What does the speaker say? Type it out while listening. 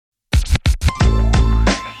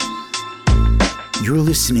You're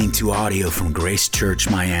listening to audio from Grace Church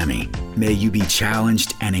Miami. May you be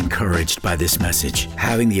challenged and encouraged by this message,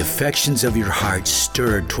 having the affections of your heart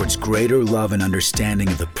stirred towards greater love and understanding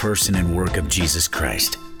of the person and work of Jesus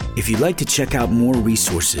Christ. If you'd like to check out more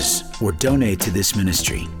resources or donate to this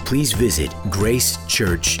ministry, please visit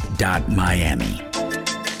gracechurch.miami.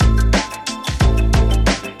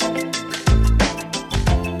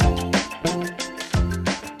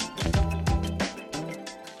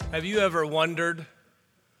 Have you ever wondered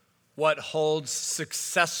what holds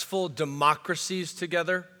successful democracies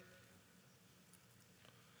together?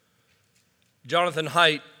 Jonathan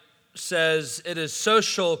Haidt says it is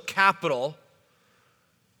social capital,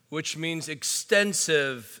 which means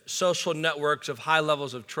extensive social networks of high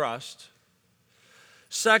levels of trust.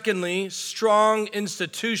 Secondly, strong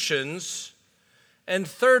institutions. And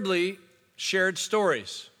thirdly, shared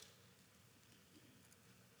stories.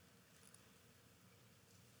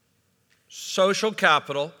 Social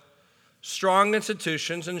capital, strong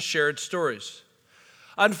institutions, and shared stories.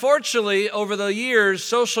 Unfortunately, over the years,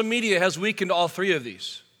 social media has weakened all three of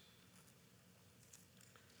these.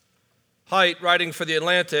 Haidt, writing for The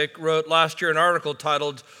Atlantic, wrote last year an article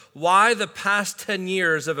titled, "Why the Past 10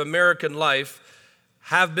 Years of American Life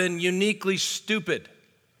Have Been Uniquely Stupid,"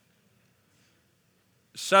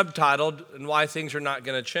 subtitled, "And Why Things Are Not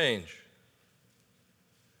Going to Change."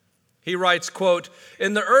 He writes, quote,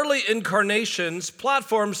 "In the early incarnations,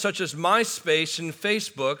 platforms such as MySpace and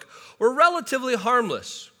Facebook were relatively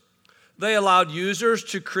harmless. They allowed users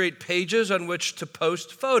to create pages on which to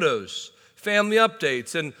post photos, family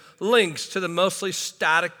updates, and links to the mostly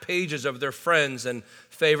static pages of their friends and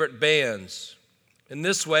favorite bands. In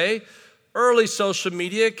this way, early social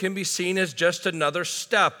media can be seen as just another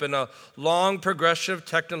step in a long progression of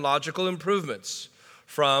technological improvements,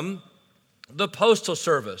 from the postal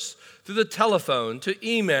service, through the telephone, to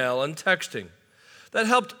email and texting, that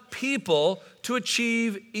helped people to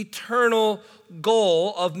achieve eternal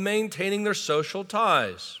goal of maintaining their social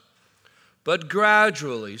ties. But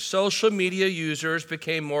gradually, social media users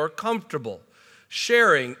became more comfortable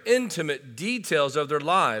sharing intimate details of their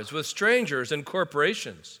lives with strangers and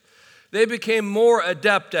corporations. They became more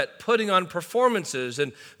adept at putting on performances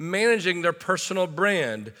and managing their personal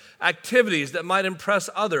brand, activities that might impress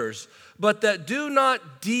others, but that do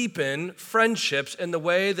not deepen friendships in the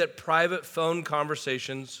way that private phone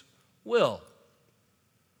conversations will.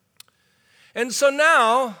 And so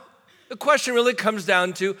now, the question really comes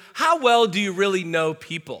down to, how well do you really know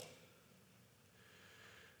people?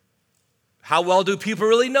 How well do people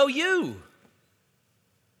really know you?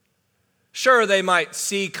 Sure, they might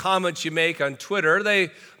see comments you make on Twitter.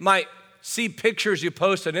 They might see pictures you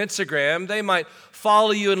post on Instagram. They might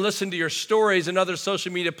follow you and listen to your stories and other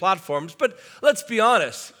social media platforms. But let's be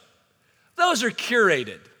honest, those are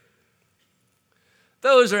curated.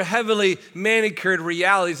 Those are heavily manicured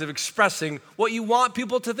realities of expressing what you want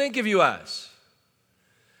people to think of you as.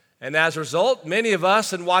 And as a result, many of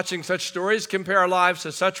us, in watching such stories, compare our lives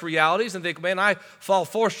to such realities and think, man, I fall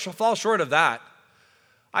short of that.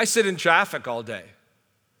 I sit in traffic all day.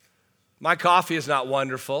 My coffee is not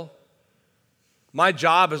wonderful. My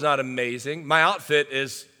job is not amazing. My outfit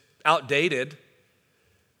is outdated.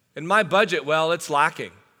 And my budget, well, it's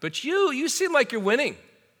lacking. But you seem like you're winning.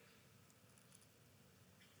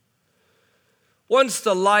 Once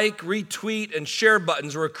the like, retweet, and share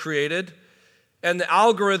buttons were created, and the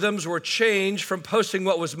algorithms were changed from posting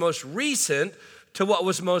what was most recent to what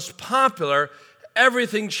was most popular,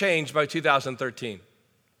 everything changed by 2013.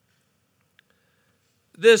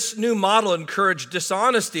 This new model encouraged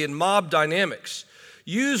dishonesty and mob dynamics.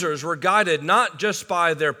 Users were guided not just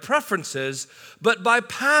by their preferences, but by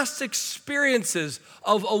past experiences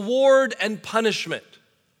of award and punishment.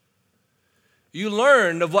 You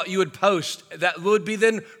learned of what you would post that would be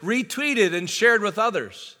then retweeted and shared with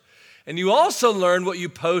others. And you also learned what you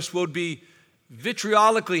post would be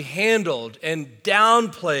vitriolically handled and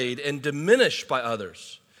downplayed and diminished by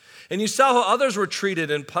others. And you saw how others were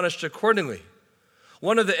treated and punished accordingly.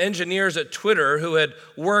 One of the engineers at Twitter who had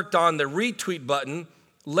worked on the retweet button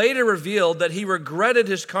later revealed that he regretted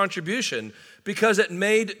his contribution because it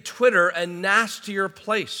made Twitter a nastier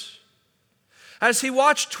place. As he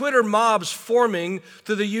watched Twitter mobs forming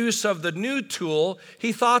through the use of the new tool,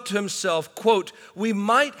 he thought to himself, quote, "We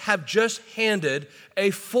might have just handed a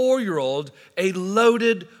 4-year-old a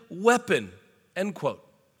loaded weapon," end quote.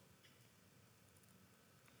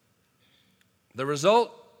 The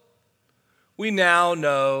result? We now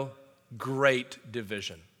know great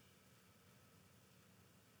division.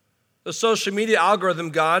 The social media algorithm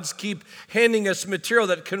gods keep handing us material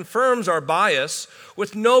that confirms our bias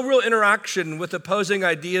with no real interaction with opposing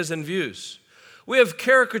ideas and views. We have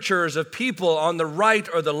caricatures of people on the right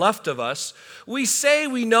or the left of us. We say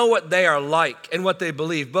we know what they are like and what they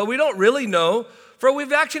believe, but we don't really know, for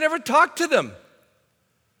we've actually never talked to them.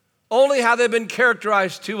 Only how they've been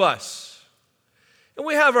characterized to us. And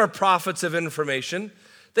we have our prophets of information.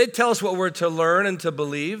 They tell us what we're to learn and to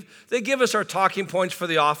believe. They give us our talking points for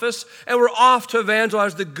the office, and we're off to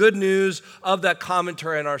evangelize the good news of that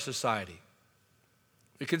commentary in our society.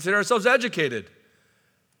 We consider ourselves educated.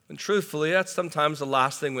 And truthfully, that's sometimes the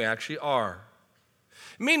last thing we actually are.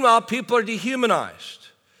 Meanwhile, people are dehumanized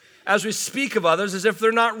as we speak of others as if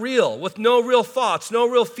they're not real, with no real thoughts, no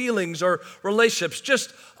real feelings or relationships,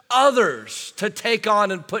 just others to take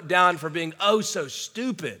on and put down for being oh so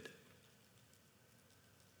stupid.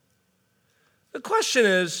 The question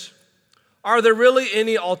is, are there really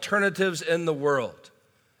any alternatives in the world,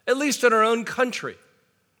 at least in our own country?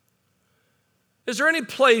 Is there any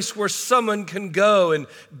place where someone can go and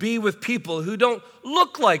be with people who don't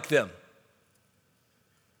look like them,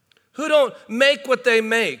 who don't make what they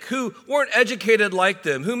make, who weren't educated like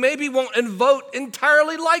them, who maybe won't vote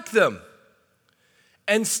entirely like them,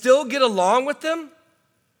 and still get along with them?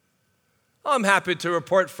 I'm happy to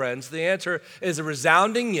report, friends, the answer is a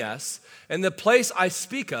resounding yes, and the place I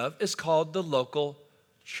speak of is called the local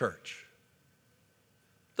church.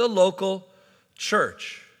 The local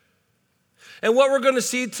church. And what we're going to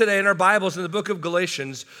see today in our Bibles in the book of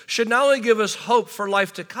Galatians should not only give us hope for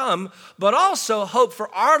life to come, but also hope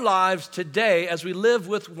for our lives today as we live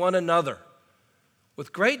with one another,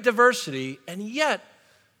 with great diversity and yet,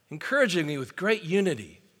 encouragingly, with great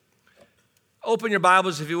unity. Open your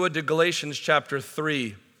Bibles, if you would, to Galatians chapter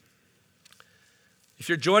 3. If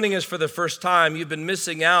you're joining us for the first time, you've been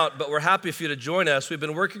missing out, but we're happy for you to join us. We've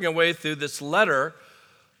been working our way through this letter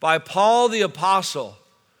by Paul the Apostle,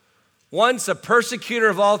 once a persecutor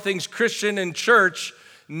of all things Christian and church,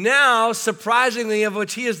 now, surprisingly, of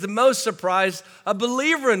which he is the most surprised, a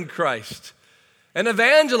believer in Christ, an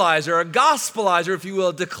evangelizer, a gospelizer, if you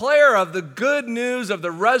will, declarer of the good news of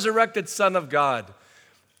the resurrected Son of God.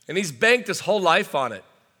 And he's banked his whole life on it.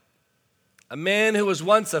 A man who was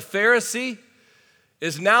once a Pharisee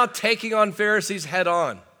is now taking on Pharisees head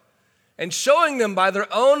on and showing them by their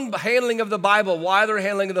own handling of the Bible why their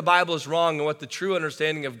handling of the Bible is wrong and what the true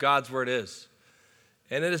understanding of God's word is.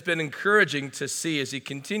 And it has been encouraging to see as he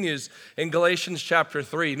continues in Galatians chapter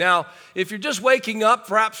 3. Now, if you're just waking up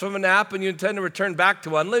perhaps from a nap and you intend to return back to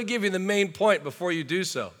one, let me give you the main point before you do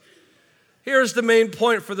so. Here's the main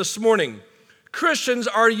point for this morning. Christians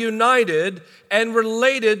are united and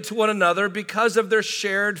related to one another because of their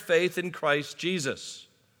shared faith in Christ Jesus.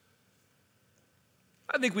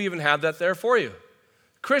 I think we even have that there for you.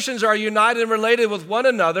 Christians are united and related with one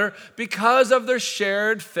another because of their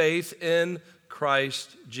shared faith in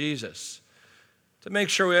Christ Jesus. To make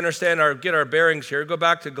sure we understand get our bearings here, go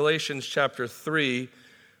back to Galatians chapter 3.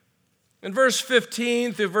 In verse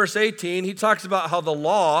 15 through verse 18, he talks about how the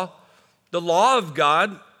law of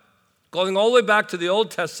God, going all the way back to the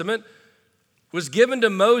Old Testament, was given to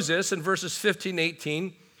Moses in verses 15 and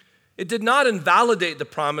 18. It did not invalidate the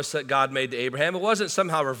promise that God made to Abraham. It wasn't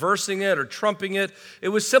somehow reversing it or trumping it. It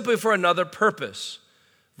was simply for another purpose.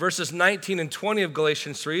 Verses 19 and 20 of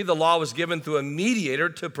Galatians 3, the law was given through a mediator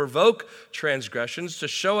to provoke transgressions, to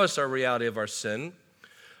show us our reality of our sin.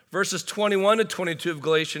 Verses 21 to 22 of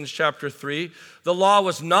Galatians chapter 3, the law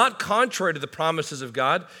was not contrary to the promises of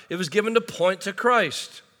God. It was given to point to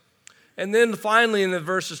Christ. And then finally in the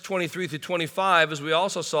verses 23 through 25, as we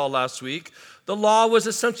also saw last week, the law was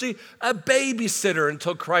essentially a babysitter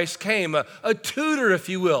until Christ came, a tutor, if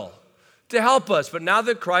you will, to help us. But now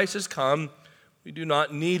that Christ has come, we do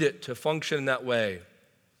not need it to function in that way.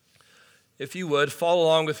 If you would, follow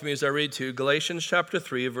along with me as I read to you Galatians chapter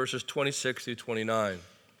 3, verses 26 through 29.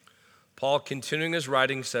 Paul, continuing his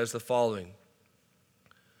writing, says the following.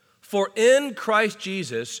 For in Christ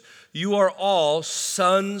Jesus, you are all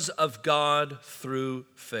sons of God through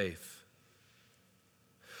faith.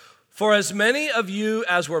 For as many of you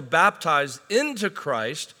as were baptized into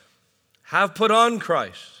Christ have put on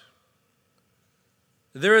Christ.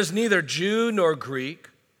 There is neither Jew nor Greek.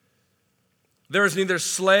 There is neither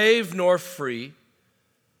slave nor free.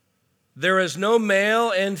 There is no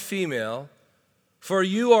male and female, for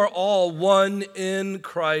you are all one in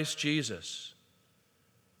Christ Jesus.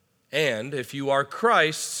 And if you are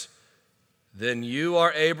Christ's, then you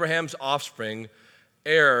are Abraham's offspring,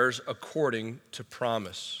 heirs according to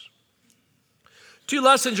promise. Two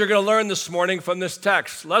lessons you're going to learn this morning from this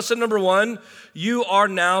text. Lesson number one, you are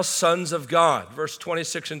now sons of God, verse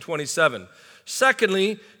 26 and 27.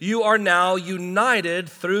 Secondly, you are now united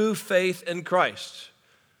through faith in Christ.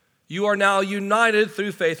 You are now united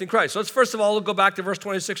through faith in Christ. So let's first of all go back to verse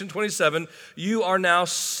 26 and 27. You are now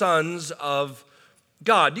sons of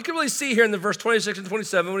God. You can really see here in the verse 26 and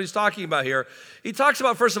 27 what he's talking about here. He talks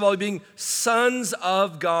about, first of all, being sons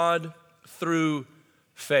of God through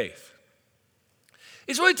faith.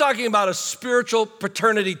 He's really talking about a spiritual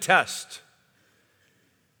paternity test.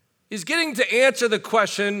 He's getting to answer the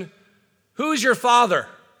question, who's your father?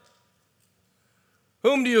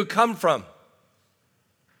 Whom do you come from?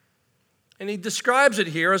 And he describes it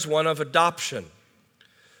here as one of adoption.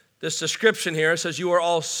 This description here says, you are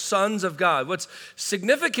all sons of God. What's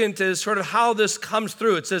significant is sort of how this comes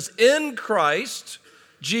through. It says, in Christ,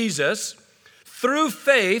 Jesus, through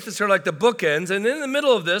faith, it's sort of like the bookends, and in the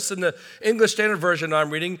middle of this, in the English Standard Version I'm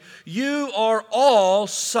reading, you are all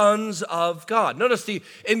sons of God. Notice the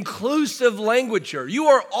inclusive language here. You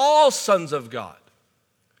are all sons of God.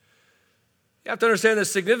 You have to understand the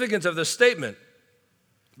significance of this statement.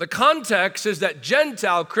 The context is that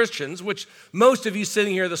Gentile Christians, which most of you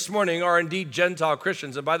sitting here this morning are indeed Gentile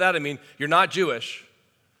Christians, and by that I mean you're not Jewish.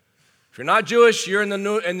 If you're not Jewish, you're in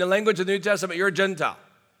the language of the New Testament, you're a Gentile,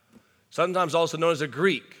 sometimes also known as a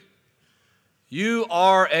Greek. You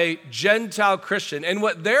are a Gentile Christian, and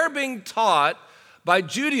what they're being taught by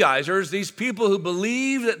Judaizers, these people who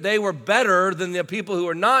believe that they were better than the people who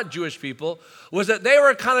are not Jewish people, was that they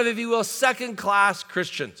were kind of, if you will, second-class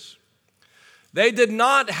Christians. They did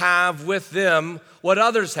not have with them what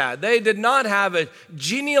others had. They did not have a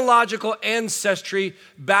genealogical ancestry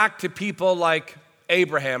back to people like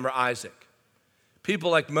Abraham or Isaac, people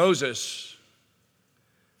like Moses.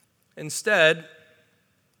 Instead,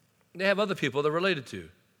 they have other people they're related to.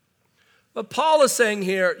 But Paul is saying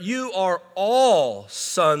here, you are all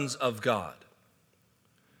sons of God.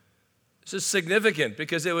 This is significant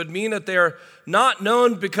because it would mean that they're not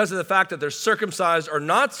known because of the fact that they're circumcised or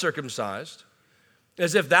not circumcised,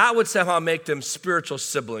 as if that would somehow make them spiritual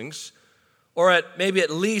siblings, or at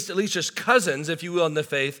least just cousins, if you will, in the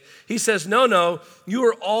faith. He says, no, you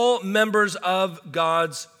are all members of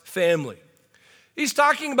God's family. He's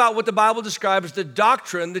talking about what the Bible describes as the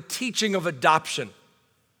doctrine, the teaching of adoption.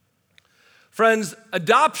 Friends,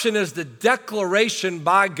 adoption is the declaration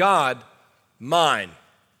by God, mine.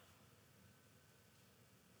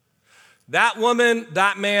 That woman,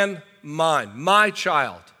 that man, mine, my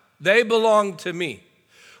child. They belong to me,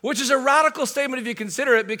 which is a radical statement if you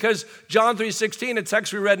consider it, because John 3:16, a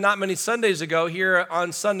text we read not many Sundays ago here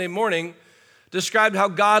on Sunday morning, described how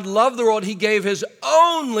God loved the world. He gave his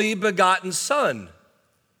only begotten son.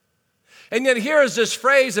 And yet here is this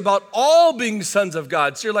phrase about all being sons of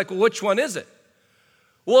God. So you're like, well, which one is it?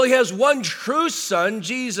 Well, he has one true son,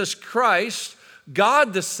 Jesus Christ,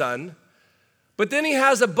 God the Son, but then he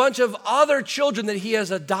has a bunch of other children that he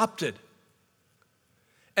has adopted.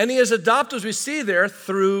 And he has adopted, as we see there,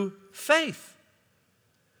 through faith.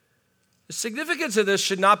 The significance of this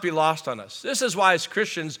should not be lost on us. This is why, as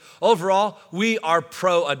Christians, overall, we are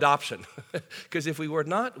pro-adoption. Because if we were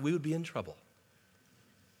not, we would be in trouble.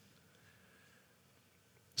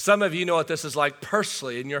 Some of you know what this is like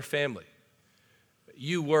personally in your family.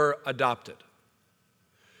 You were adopted.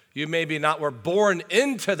 You maybe not were born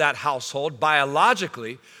into that household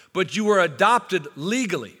biologically, but you were adopted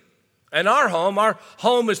legally. In our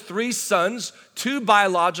home is 3 sons, 2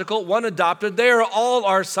 biological, 1 adopted. They are all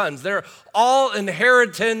our sons. They're all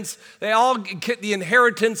inheritance. They all get the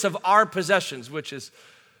inheritance of our possessions, which is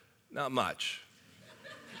not much.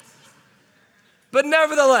 But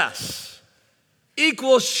nevertheless,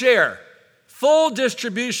 equal share, full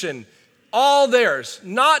distribution, all theirs,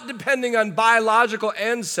 not depending on biological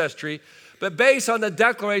ancestry, but based on the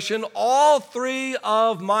declaration, all 3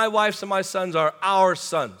 of my wife's and my sons are our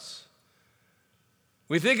sons.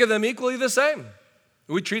 We think of them equally the same.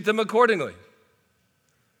 We treat them accordingly.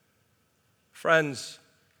 Friends,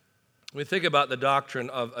 we think about the doctrine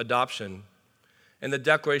of adoption and the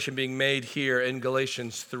declaration being made here in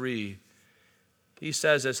Galatians 3. He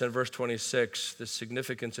says this in verse 26, the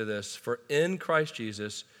significance of this, for in Christ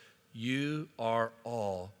Jesus, you are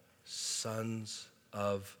all sons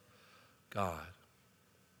of God.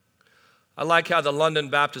 I like how the London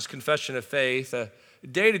Baptist Confession of Faith, a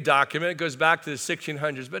dated document, it goes back to the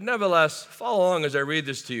 1600s, but nevertheless, follow along as I read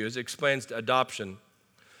this to you as it explains adoption.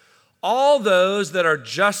 All those that are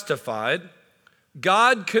justified,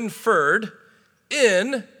 God conferred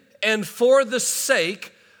in and for the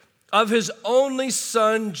sake of his only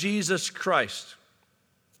Son, Jesus Christ,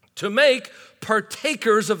 to make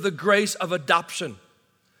partakers of the grace of adoption,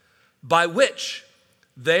 by which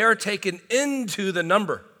they are taken into the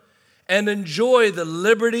number and enjoy the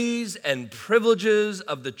liberties and privileges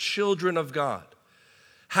of the children of God.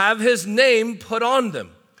 Have his name put on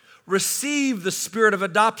them, receive the Spirit of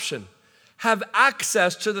adoption, have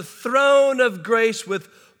access to the throne of grace with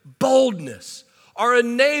boldness, are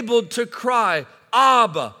enabled to cry,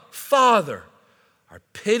 Abba, Father, are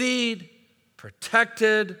pitied,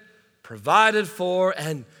 protected, provided for,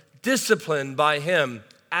 and disciplined by Him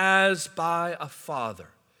as by a father,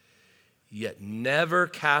 yet never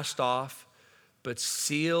cast off, but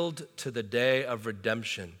sealed to the day of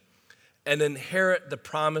redemption, and inherit the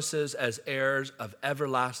promises as heirs of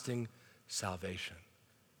everlasting salvation.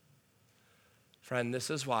 Friend, this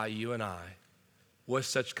is why you and I, with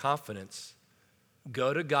such confidence,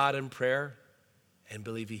 go to God in prayer and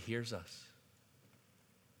believe He hears us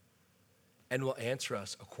and will answer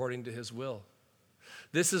us according to His will.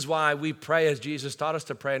 This is why we pray as Jesus taught us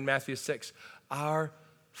to pray in Matthew 6, Our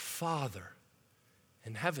Father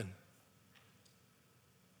in heaven.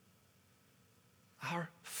 Our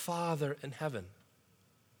Father in heaven.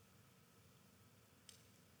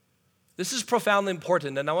 This is profoundly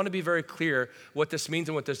important, and I want to be very clear what this means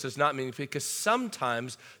and what this does not mean, because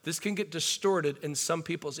sometimes this can get distorted in some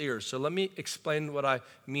people's ears. So let me explain what I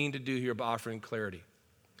mean to do here by offering clarity.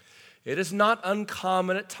 It is not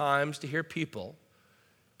uncommon at times to hear people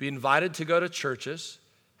be invited to go to churches,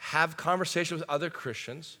 have conversations with other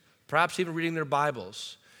Christians, perhaps even reading their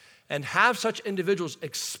Bibles, and have such individuals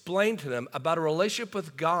explain to them about a relationship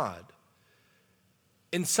with God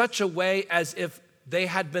in such a way as if they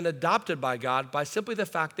had been adopted by God by simply the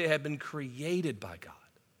fact they had been created by God.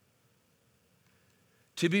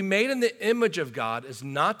 To be made in the image of God is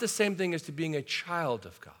not the same thing as to being a child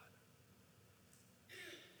of God.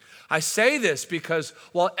 I say this because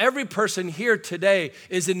while every person here today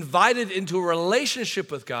is invited into a relationship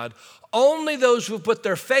with God, only those who put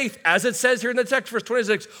their faith, as it says here in the text, verse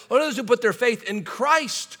 26, only those who put their faith in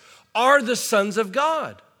Christ are the sons of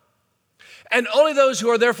God. And only those who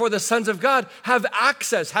are therefore the sons of God have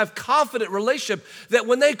access, have confident relationship that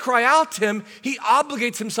when they cry out to Him, He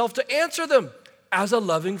obligates Himself to answer them as a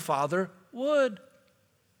loving Father would.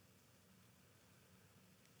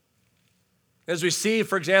 As we see,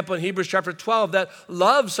 for example, in Hebrews chapter 12, that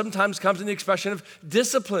love sometimes comes in the expression of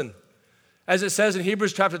discipline. As it says in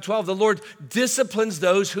Hebrews chapter 12, the Lord disciplines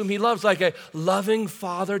those whom He loves like a loving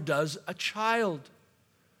father does a child.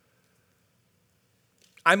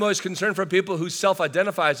 I'm always concerned for people who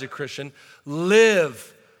self-identify as a Christian,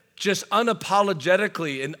 live just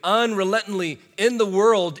unapologetically and unrelentingly in the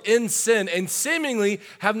world, in sin, and seemingly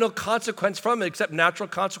have no consequence from it except natural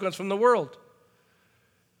consequence from the world.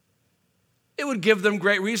 It would give them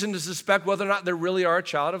great reason to suspect whether or not they really are a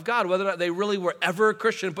child of God, whether or not they really were ever a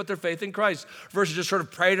Christian and put their faith in Christ, versus just sort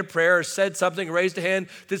of prayed a prayer or said something, raised a hand,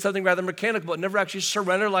 did something rather mechanical, but never actually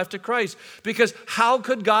surrendered life to Christ. Because how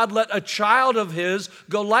could God let a child of His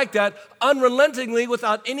go like that unrelentingly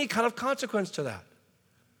without any kind of consequence to that?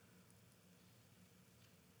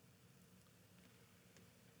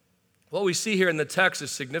 What we see here in the text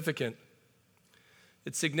is significant.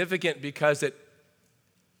 It's significant because it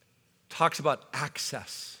talks about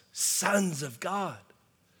access, sons of God.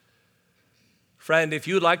 Friend, if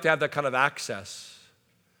you would like to have that kind of access,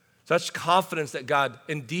 such confidence that God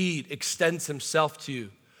indeed extends Himself to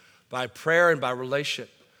you by prayer and by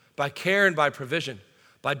relationship, by care and by provision,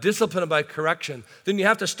 by discipline and by correction, then you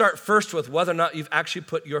have to start first with whether or not you've actually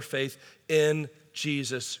put your faith in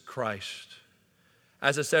Jesus Christ.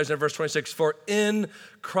 As it says in verse 26, for in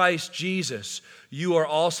Christ Jesus, you are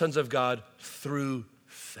all sons of God through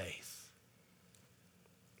faith.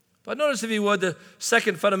 But notice, if you would, the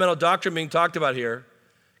second fundamental doctrine being talked about here,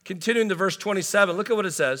 continuing to verse 27, look at what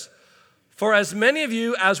it says. For as many of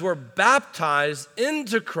you as were baptized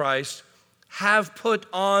into Christ have put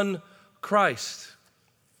on Christ.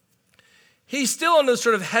 He's still on this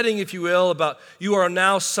sort of heading, if you will, about you are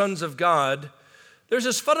now sons of God. There's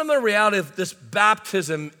this fundamental reality of this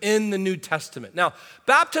baptism in the New Testament. Now,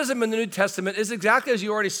 baptism in the New Testament is exactly as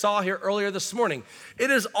you already saw here earlier this morning. It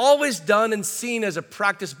is always done and seen as a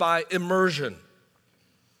practice by immersion.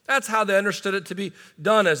 That's how they understood it to be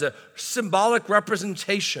done, as a symbolic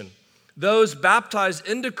representation. Those baptized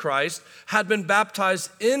into Christ had been baptized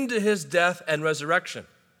into His death and resurrection.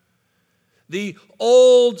 The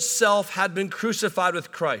old self had been crucified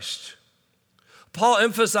with Christ. Paul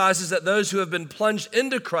emphasizes that those who have been plunged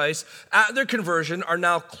into Christ at their conversion are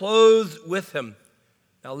now clothed with Him.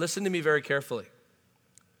 Now listen to me very carefully.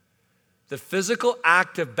 The physical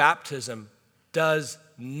act of baptism does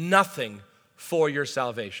nothing for your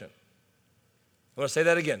salvation. I want to say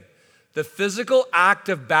that again. The physical act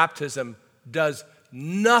of baptism does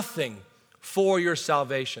nothing for your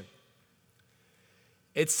salvation.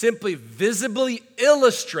 It simply visibly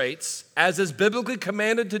illustrates, as is biblically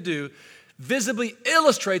commanded to do, visibly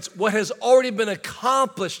illustrates what has already been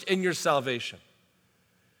accomplished in your salvation.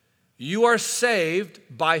 You are saved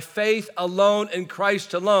by faith alone in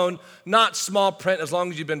Christ alone, not small print as long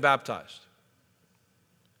as you've been baptized.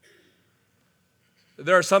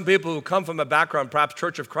 There are some people who come from a background, perhaps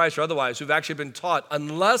Church of Christ or otherwise, who've actually been taught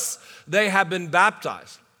unless they have been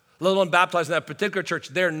baptized, let alone baptized in that particular church,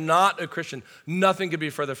 they're not a Christian. Nothing could be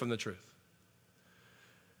further from the truth.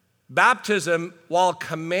 Baptism, while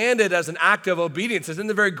commanded as an act of obedience, is in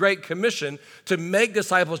the very Great Commission to make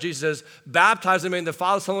disciples. Jesus says, baptize them in the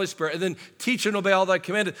Father, Son, and Holy Spirit, and then teach and obey all that I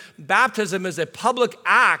commanded. Baptism is a public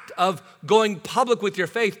act of going public with your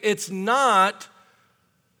faith. It's not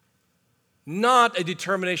a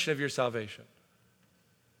determination of your salvation.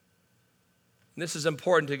 And this is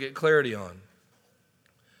important to get clarity on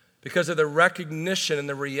because of the recognition and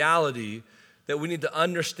the reality that we need to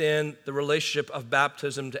understand the relationship of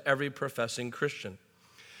baptism to every professing Christian.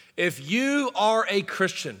 If you are a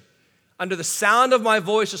Christian under the sound of my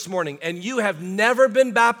voice this morning and you have never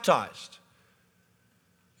been baptized,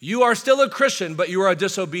 you are still a Christian, but you are a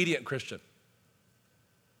disobedient Christian.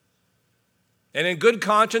 And in good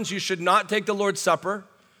conscience, you should not take the Lord's Supper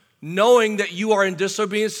knowing that you are in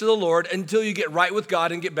disobedience to the Lord until you get right with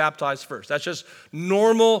God and get baptized first. That's just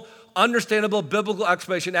normal, understandable biblical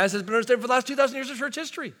explanation as has been understood for the last 2,000 years of church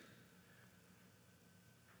history.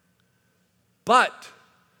 But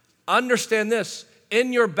understand this,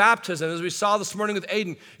 in your baptism, as we saw this morning with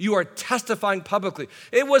Aiden, you are testifying publicly.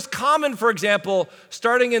 It was common, for example,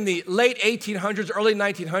 starting in the late 1800s, early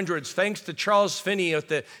 1900s, thanks to Charles Finney with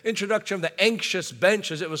the introduction of the anxious bench,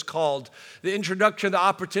 as it was called, the introduction of the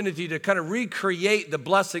opportunity to kind of recreate the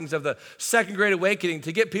blessings of the Second Great Awakening,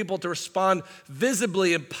 to get people to respond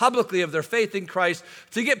visibly and publicly of their faith in Christ,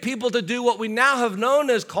 to get people to do what we now have known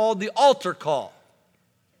as called the altar call.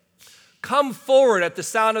 Come forward at the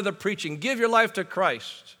sound of the preaching. Give your life to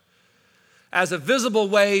Christ as a visible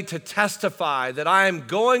way to testify that I am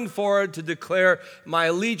going forward to declare my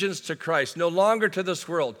allegiance to Christ, no longer to this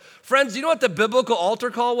world. Friends, you know what the biblical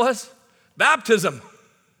altar call was? Baptism.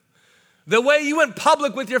 The way you went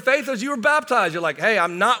public with your faith was you were baptized. You're like, hey,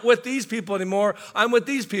 I'm not with these people anymore. I'm with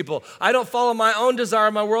these people. I don't follow my own desire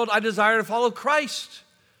in my world. I desire to follow Christ.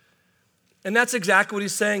 And that's exactly what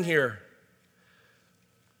he's saying here.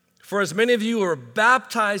 For as many of you who are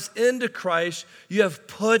baptized into Christ, you have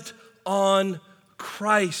put on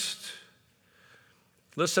Christ.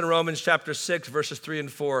 Listen to Romans chapter 6, verses 3 and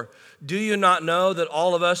 4. Do you not know that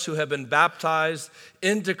all of us who have been baptized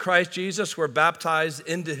into Christ Jesus were baptized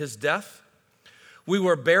into his death? We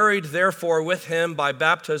were buried, therefore, with him by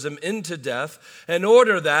baptism into death, in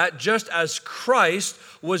order that, just as Christ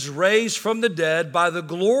was raised from the dead by the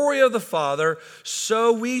glory of the Father,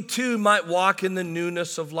 so we too might walk in the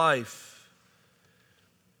newness of life.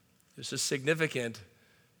 This is significant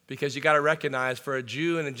because you got to recognize for a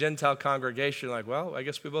Jew and a Gentile congregation, like, well, I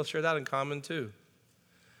guess we both share that in common too.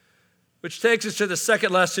 Which takes us to the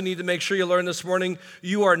second lesson you need to make sure you learn this morning.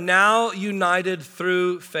 You are now united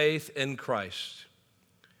through faith in Christ.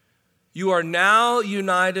 You are now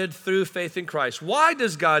united through faith in Christ. Why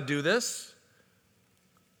does God do this?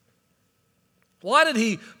 Why did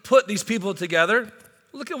he put these people together?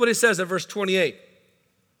 Look at what he says in verse 28.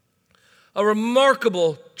 A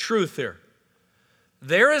remarkable truth here.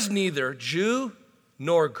 There is neither Jew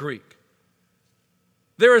nor Greek.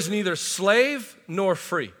 There is neither slave nor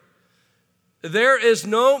free. There is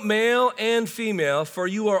no male and female, for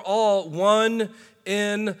you are all one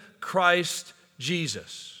in Christ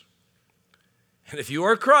Jesus. And if you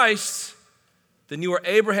are Christ, then you are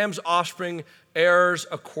Abraham's offspring, heirs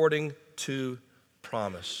according to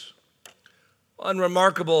promise. One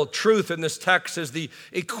remarkable truth in this text is the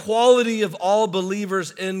equality of all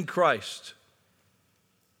believers in Christ.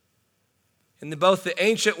 In both the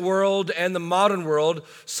ancient world and the modern world,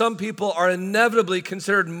 some people are inevitably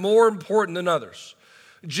considered more important than others.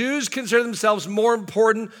 Jews consider themselves more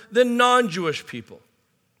important than non-Jewish people.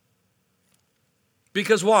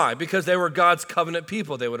 Because why? Because they were God's covenant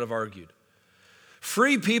people, they would have argued.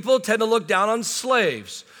 Free people tend to look down on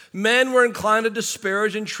slaves. Men were inclined to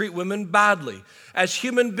disparage and treat women badly. As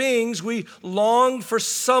human beings, we long for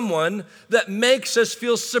someone that makes us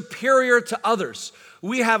feel superior to others.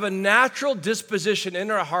 We have a natural disposition in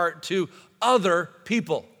our heart to other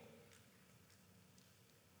people.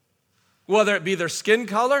 Whether it be their skin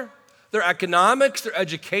color, their economics, their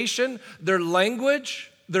education, their language,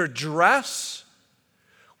 their dress.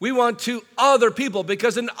 We want to other people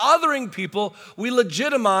because in othering people, we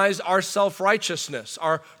legitimize our self-righteousness,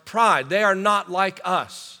 our pride. They are not like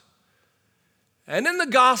us. And then the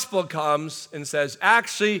gospel comes and says,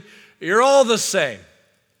 actually, you're all the same.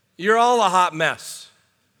 You're all a hot mess.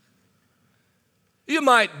 You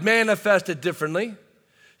might manifest it differently.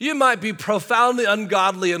 You might be profoundly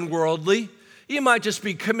ungodly and worldly. You might just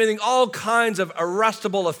be committing all kinds of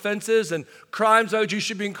arrestable offenses and crimes that you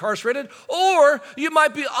should be incarcerated. Or you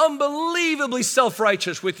might be unbelievably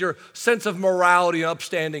self-righteous with your sense of morality and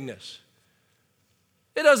upstandingness.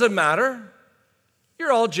 It doesn't matter.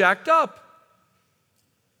 You're all jacked up.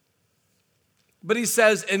 But he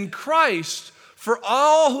says, in Christ, for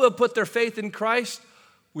all who have put their faith in Christ,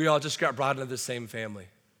 we all just got brought into the same family.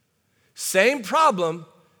 Same problem,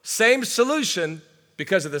 same solution,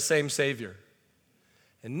 because of the same Savior.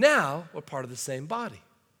 And now we're part of the same body.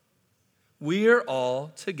 We are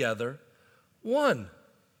all together one.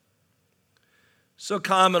 So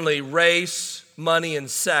commonly, race, money, and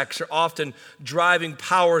sex are often driving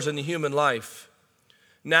powers in the human life.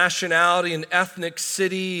 Nationality and ethnic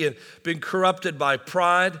city have been corrupted by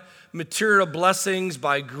pride. Material blessings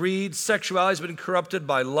by greed. Sexuality has been corrupted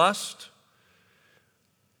by lust.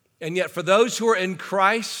 And yet for those who are in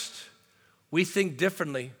Christ, we think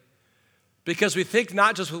differently because we think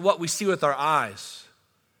not just with what we see with our eyes.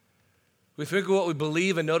 We think of what we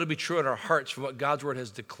believe and know to be true in our hearts from what God's word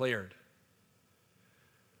has declared.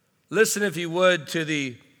 Listen, if you would, to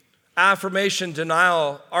the affirmation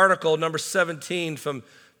denial article number 17 from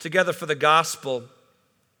Together for the Gospel. It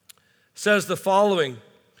says the following: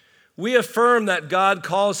 we affirm that God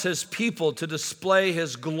calls his people to display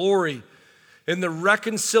his glory in the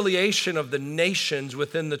reconciliation of the nations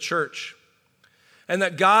within the church, and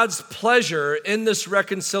that God's pleasure in this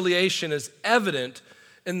reconciliation is evident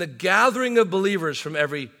in the gathering of believers from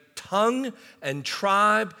every tongue and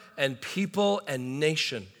tribe and people and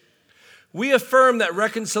nation. We affirm that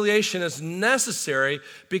reconciliation is necessary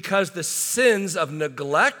because the sins of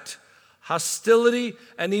neglect, hostility,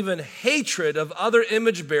 and even hatred of other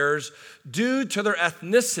image bearers due to their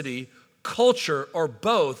ethnicity, culture, or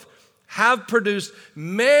both have produced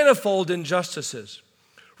manifold injustices,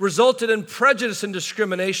 resulted in prejudice and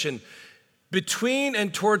discrimination between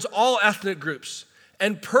and towards all ethnic groups,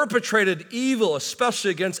 and perpetrated evil,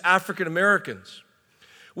 especially against African Americans.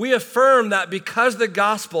 We affirm that because the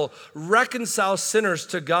gospel reconciles sinners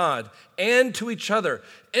to God and to each other,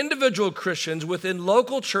 individual Christians within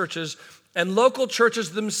local churches and local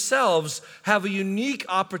churches themselves have a unique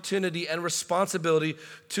opportunity and responsibility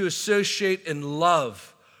to associate in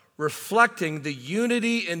love, reflecting the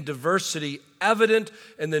unity and diversity evident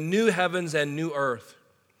in the new heavens and new earth.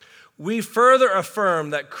 We further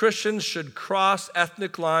affirm that Christians should cross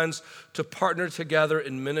ethnic lines to partner together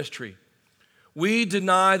in ministry. We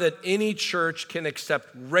deny that any church can accept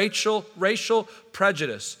racial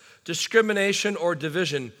prejudice, discrimination, or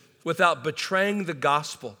division without betraying the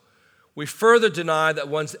gospel. We further deny that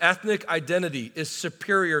one's ethnic identity is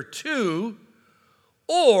superior to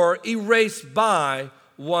or erased by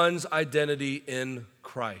one's identity in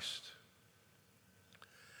Christ.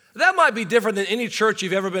 That might be different than any church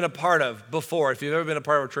you've ever been a part of before, if you've ever been a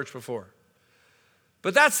part of a church before.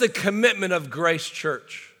 But that's the commitment of Grace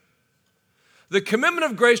Church. The commitment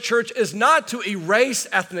of Grace Church is not to erase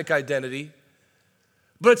ethnic identity,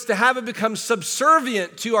 but it's to have it become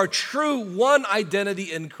subservient to our true one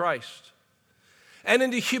identity in Christ. And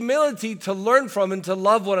into humility to learn from and to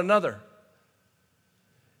love one another.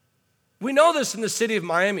 We know this in the city of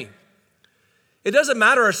Miami. It doesn't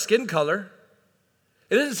matter our skin color.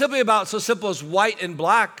 It isn't simply about so simple as white and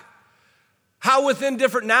black. How within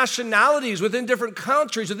different nationalities, within different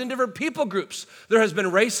countries, within different people groups, there has been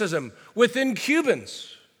racism within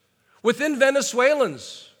Cubans, within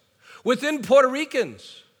Venezuelans, within Puerto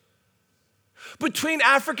Ricans, between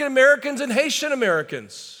African Americans and Haitian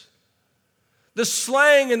Americans. The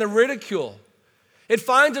slang and the ridicule, it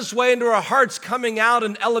finds its way into our hearts coming out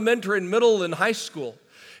in elementary and middle and high school.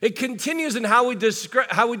 It continues in how we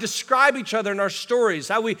describe each other in our stories,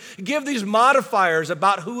 how we give these modifiers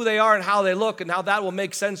about who they are and how they look and how that will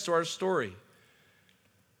make sense to our story.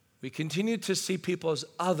 We continue to see people as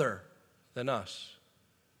other than us.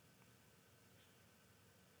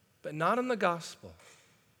 But not in the gospel,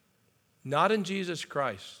 not in Jesus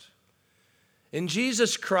Christ. In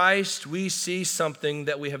Jesus Christ, we see something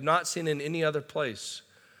that we have not seen in any other place.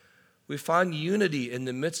 We find unity in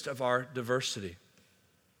the midst of our diversity.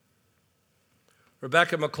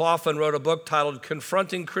 Rebecca McLaughlin wrote a book titled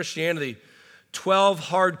Confronting Christianity, 12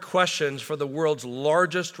 Hard Questions for the World's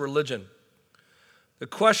Largest Religion. The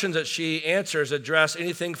questions that she answers address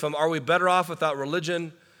anything from, are we better off without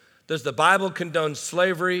religion? Does the Bible condone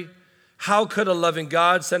slavery? How could a loving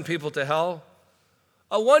God send people to hell?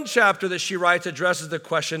 One chapter that she writes addresses the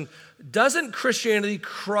question, doesn't Christianity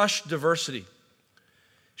crush diversity?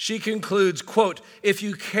 She concludes, quote, "If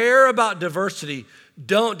you care about diversity,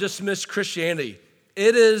 don't dismiss Christianity.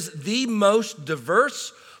 It is the most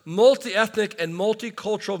diverse, multi-ethnic, and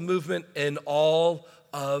multicultural movement in all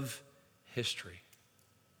of history."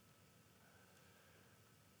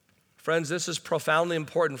 Friends, this is profoundly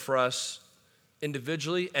important for us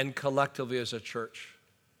individually and collectively as a church.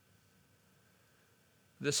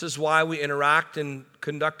 This is why we interact and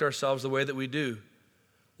conduct ourselves the way that we do,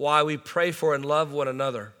 why we pray for and love one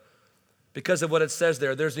another, because of what it says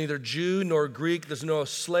there. There's neither Jew nor Greek, there's no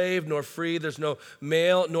slave nor free, there's no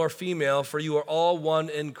male nor female, for you are all one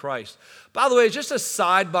in Christ. By the way, just a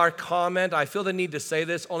sidebar comment, I feel the need to say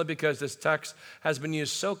this only because this text has been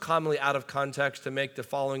used so commonly out of context to make the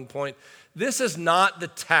following point. This is not the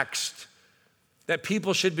text that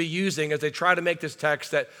people should be using as they try to make this text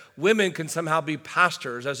that women can somehow be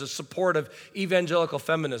pastors as a support of evangelical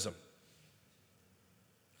feminism.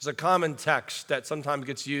 It's a common text that sometimes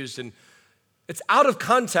gets used, and it's out of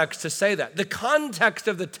context to say that. The context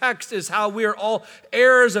of the text is how we are all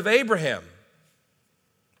heirs of Abraham.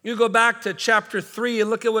 You go back to chapter 3 and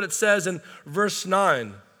look at what it says in verse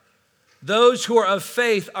 9. Those who are of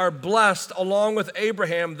faith are blessed along with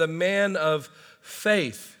Abraham, the man of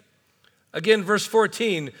faith. Again, verse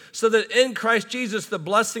 14, so that in Christ Jesus the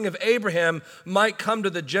blessing of Abraham might come to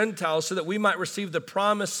the Gentiles so that we might receive the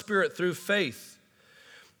promised Spirit through faith.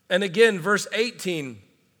 And again, verse 18,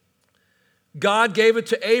 God gave it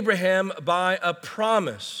to Abraham by a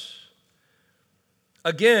promise.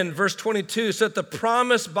 Again, verse 22, so that the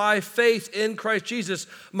promise by faith in Christ Jesus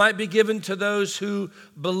might be given to those who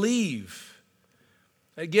believe.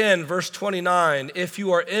 Again, verse 29, if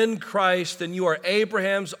you are in Christ, then you are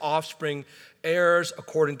Abraham's offspring, heirs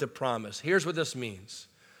according to promise. Here's what this means.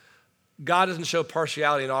 God doesn't show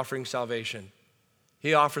partiality in offering salvation.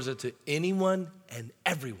 He offers it to anyone and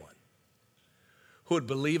everyone who would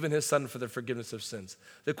believe in his Son for the forgiveness of sins.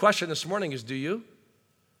 The question this morning is, do you?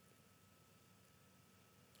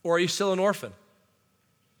 Or are you still an orphan?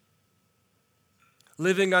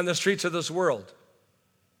 Living on the streets of this world,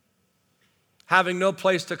 having no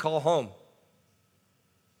place to call home.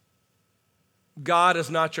 God is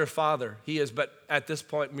not your father. He is but at this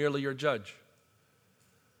point merely your judge.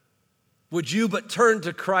 Would you but turn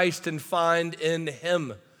to Christ and find in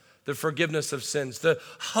him the forgiveness of sins, the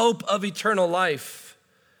hope of eternal life?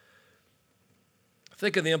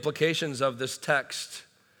 Think of the implications of this text.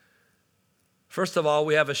 First of all,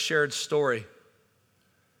 we have a shared story.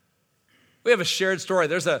 We have a shared story.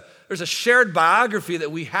 There's a shared biography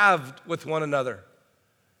that we have with one another.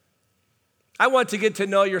 I want to get to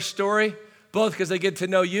know your story, both because I get to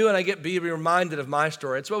know you and I get to be reminded of my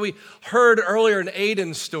story. It's what we heard earlier in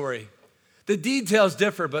Aiden's story. The details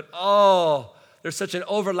differ, but there's such an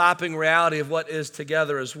overlapping reality of what is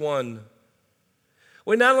together as one.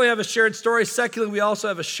 We not only have a shared story, secondly, we also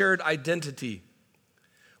have a shared identity.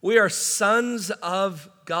 We are sons of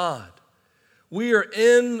God. We are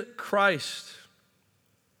in Christ.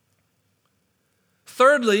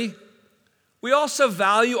 Thirdly, we also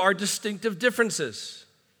value our distinctive differences.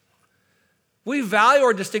 We value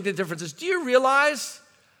our distinctive differences. Do you realize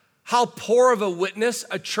how poor of a witness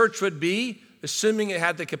a church would be, assuming it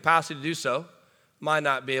had the capacity to do so? Might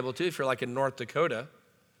not be able to if you're like in North Dakota.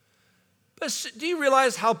 But do you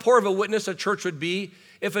realize how poor of a witness a church would be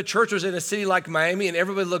if a church was in a city like Miami and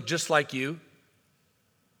everybody looked just like you?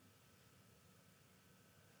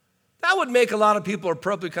 That would make a lot of people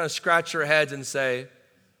appropriately kind of scratch their heads and say,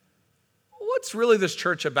 what's really this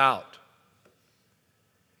church about?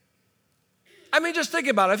 I mean, just think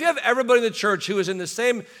about it. If you have everybody in the church who is in the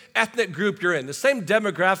same ethnic group you're in, the same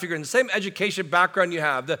demographic you're in, the same education background you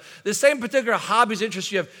have, the same particular hobbies,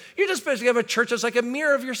 interests you have, you're just basically have a church that's like a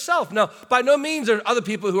mirror of yourself. Now, by no means are other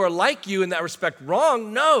people who are like you in that respect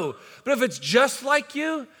wrong, no. But if it's just like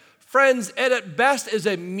you, friends, it at best is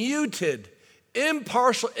a muted,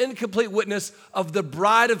 impartial, incomplete witness of the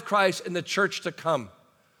bride of Christ in the church to come.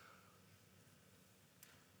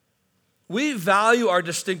 We value our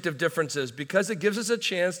distinctive differences because it gives us a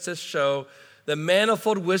chance to show the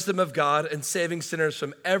manifold wisdom of God in saving sinners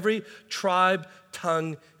from every tribe,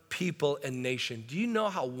 tongue, people, and nation. Do you know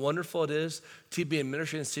how wonderful it is to be in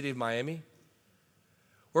ministry in the city of Miami?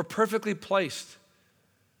 We're perfectly placed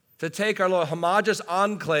to take our little homogeneous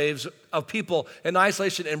enclaves of people in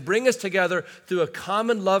isolation and bring us together through a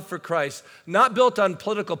common love for Christ, not built on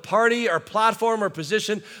political party or platform or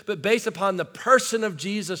position, but based upon the person of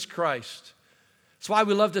Jesus Christ. That's why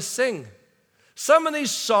we love to sing. Some of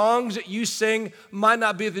these songs that you sing might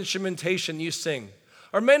not be the instrumentation you sing,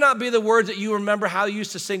 or may not be the words that you remember how you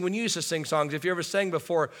used to sing when you used to sing songs, if you ever sang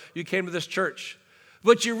before you came to this church.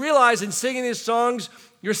 But you realize in singing these songs,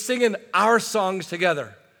 you're singing our songs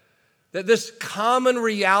together. That this common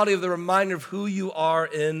reality of the reminder of who you are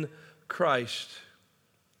in Christ.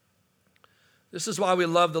 This is why we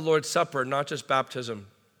love the Lord's Supper, not just baptism.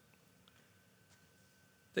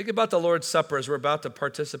 Think about the Lord's Supper as we're about to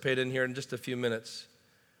participate in here in just a few minutes.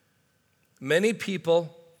 Many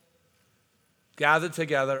people gathered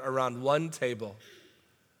together around one table,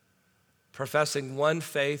 professing one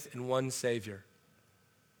faith in one Savior,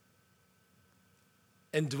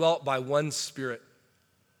 and dwelt by one Spirit,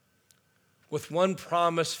 with one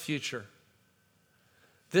promised future.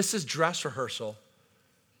 This is dress rehearsal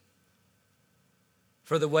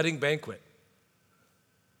for the wedding banquet.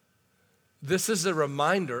 This is a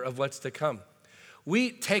reminder of what's to come. We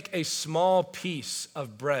take a small piece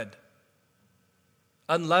of bread,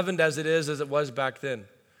 unleavened as it was back then.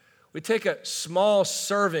 We take a small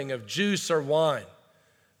serving of juice or wine.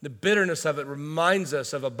 The bitterness of it reminds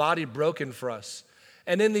us of a body broken for us.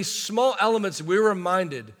 And in these small elements, we're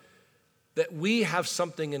reminded that we have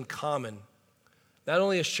something in common. Not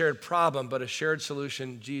only a shared problem, but a shared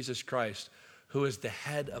solution, Jesus Christ, who is the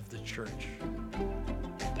head of the church.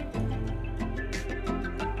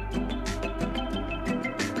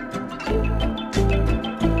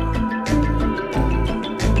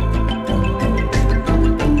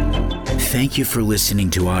 Thank you for listening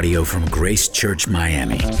to audio from Grace Church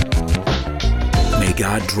Miami. May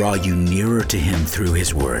God draw you nearer to Him through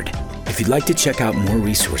His Word. If you'd like to check out more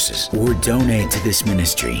resources or donate to this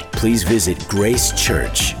ministry, please visit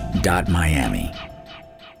gracechurch.miami.